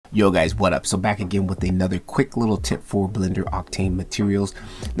Yo guys, what up? So back again with another quick little tip for Blender Octane materials.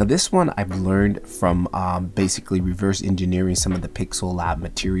 Now this one I've learned from basically reverse engineering some of the Pixel Lab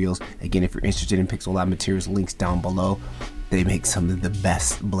materials. Again, if you're interested in Pixel Lab materials, links down below. They make some of the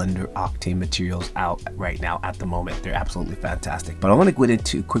best Blender Octane materials out right now at the moment. They're absolutely fantastic. But I want to go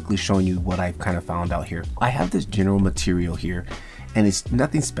into quickly showing you what I've kind of found out here. I have this general material here, and it's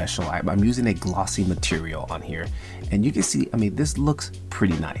nothing special. I'm using a glossy material on here, and you can see, I mean, this looks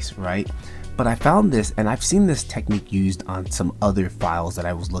pretty nice, right? But I found this, and I've seen this technique used on some other files that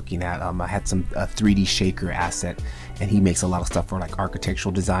I was looking at. I had some 3D shaker asset, and he makes a lot of stuff for like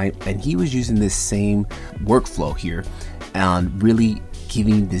architectural design, and he was using this same workflow here and really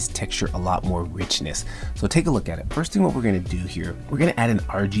giving this texture a lot more richness. So take a look at it. First thing what we're going to do here, we're going to add an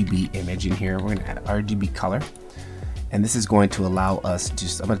RGB image in here. We're going to add RGB color. And this is going to allow us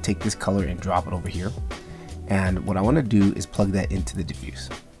I'm going to take this color and drop it over here. And what I want to do is plug that into the diffuse.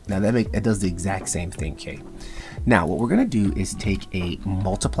 Now that does the exact same thing, okay? Now what we're going to do is take a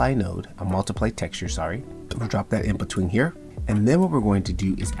multiply texture, sorry. We'll drop that in between here. And then what we're going to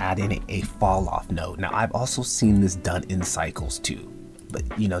do is add in a Falloff node. Now I've also seen this done in cycles too.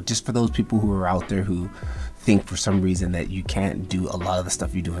 But you know, just for those people who are out there who think for some reason that you can't do a lot of the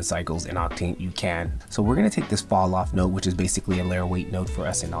stuff you do in cycles in Octane, you can. So we're going to take this Falloff node, which is basically a layer weight node for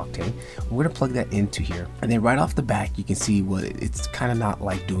us in Octane. We're going to plug that into here, and then right off the bat you can see what it's kind of not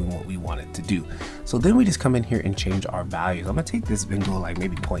like doing what we want it to do. So then we just come in here and change our values. I'm going to take this and go like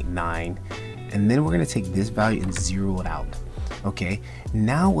maybe 0.9, and then we're going to take this value and zero it out. Okay,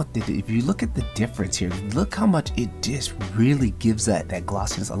 now if you look at the difference here, look how much it just really gives that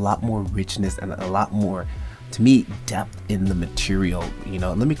glossiness, a lot more richness, and a lot more, to me, depth in the material. You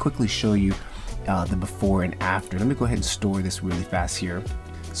know, let me quickly show you the before and after. Let me go ahead and store this really fast here.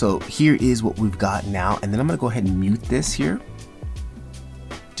 So here is what we've got now, and then I'm gonna go ahead and mute this here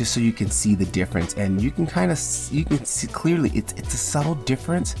just so you can see the difference. And you can see clearly it's a subtle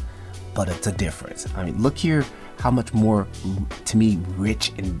difference, but it's a difference. I mean, look here how much more, to me,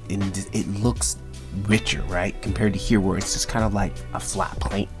 rich and it looks richer, right? Compared to here where it's just kind of like a flat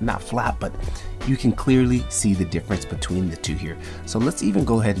plane, not flat, but you can clearly see the difference between the two here. So let's even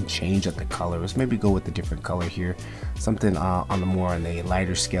go ahead and change up the color. Let's maybe go with a different color here, something on a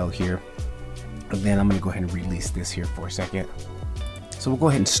lighter scale here. And then I'm gonna go ahead and release this here for a second. So we'll go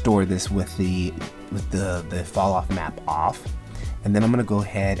ahead and store this with the Falloff map off. And then I'm gonna go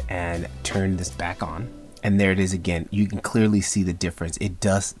ahead and turn this back on. And there it is again. You can clearly see the difference. It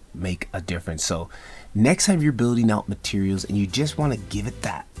does make a difference. So next time you're building out materials and you just want to give it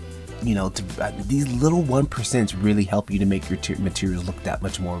that, you know, these little 1% really help you to make your materials look that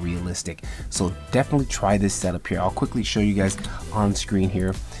much more realistic. So definitely try this setup here. I'll quickly show you guys on screen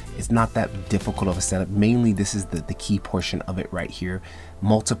here. It's not that difficult of a setup. Mainly this is the key portion of it right here.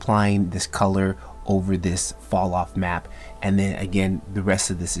 Multiplying this color over this Falloff map, and then again the rest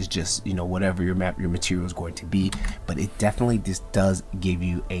of this is just, you know, whatever your material is going to be, but it definitely just does give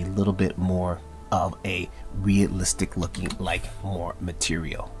you a little bit more of a realistic looking, like, more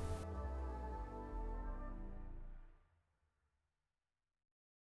material.